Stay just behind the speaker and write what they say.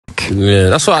Yeah,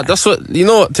 that's what. You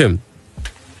know what, Tim?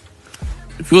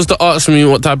 If you was to ask me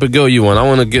what type of girl you want, I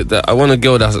want to get that. I want a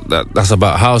girl that's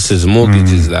about houses,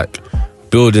 mortgages, like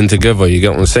building together. You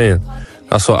get what I'm saying?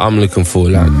 That's what I'm looking for.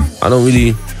 Like, I don't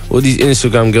really all these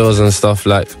Instagram girls and stuff.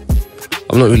 Like,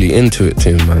 I'm not really into it,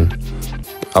 Tim, man.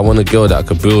 I want a girl that I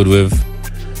could build with,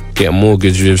 get a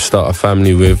mortgage with, start a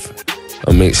family with,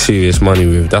 and make serious money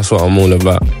with. That's what I'm all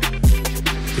about.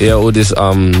 Yeah, all this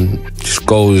just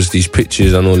goals, these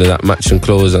pictures and all of that, matching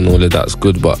clothes and all of that's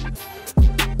good, but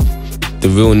the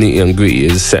real nitty and gritty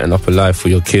is setting up a life for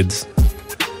your kids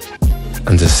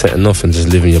and just setting off and just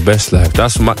living your best life.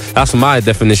 That's my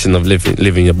definition of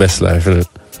living your best life, isn't it?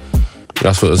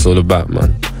 That's what it's all about,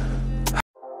 man.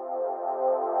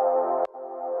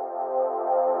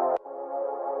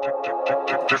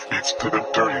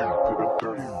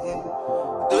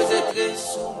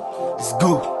 It's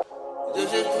good.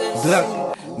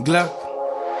 Glock.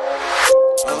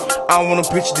 I don't want a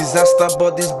bitch disaster,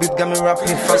 but this beat got me rapping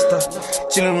faster.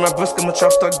 Chillin' with my bros, got my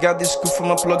trap star, got this scoop from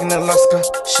my plug in Alaska.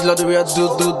 She love the way I do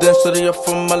them, so they are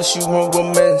from Mali, she want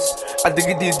romance. I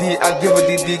dig it DD, I give her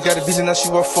DD, got a busy now she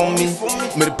work for me.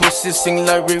 Made the pussy sing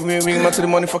like ring, man to the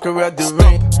money, fuck her at the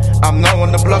ring. I'm now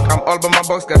on the block, I'm all by my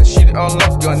box, got the shit all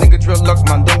up. Yo, nigga drill luck,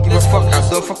 man, don't give a fuck. I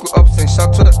don't fuck with ups and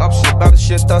shout to the up. She about the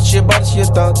shit out, she about the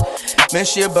shit out. Man,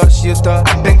 she about the shit out.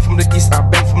 I bang from the east, I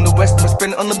bang from the west. I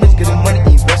spend it on the bitch, getting money,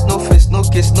 invest. No face, no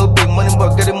kiss, no big money,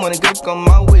 but getting money, gotta come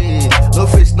my way. No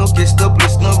face, no kiss, no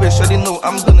bliss, no bitch. Shawty know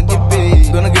I'm gonna get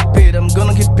paid. I'm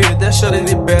gonna get paid. That shawty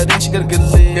did bad, then she gotta get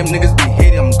lit. Them niggas be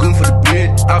hating, I'm going for the bread.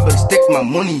 I better stick my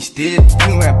money instead.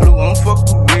 You ain't blue, I don't fuck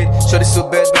with red. Shawty so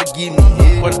bad, better give me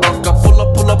head. What the fuck, pull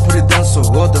up, put it down so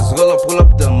hard. That's all up, pull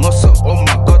up the muscle. Oh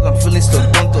my god, I'm feeling so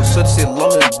tonto. Shawty say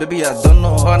love me, baby, I don't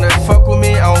know. How they fuck with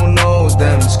me, I don't know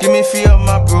them. Screaming fear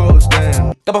my bros,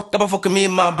 damn. Double fuck with me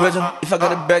and my brethren. If I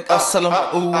got it back, I'll sell them.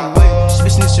 Ooh, wait. She be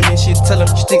snitching me, she tell him.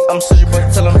 She think I'm such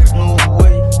but tell him. No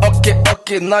way.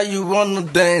 Okay, now you wanna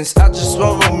dance. I just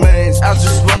want romance, I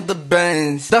just want the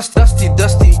bands. Dusty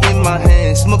in my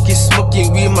hands. Smoky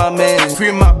with my man.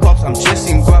 Free my pops, I'm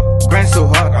chasing guap. Grind so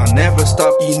hard, I'll never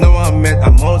stop. You know I'm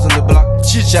always on the block.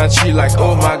 Chi like,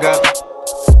 oh my god.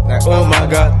 Like, oh my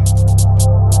god.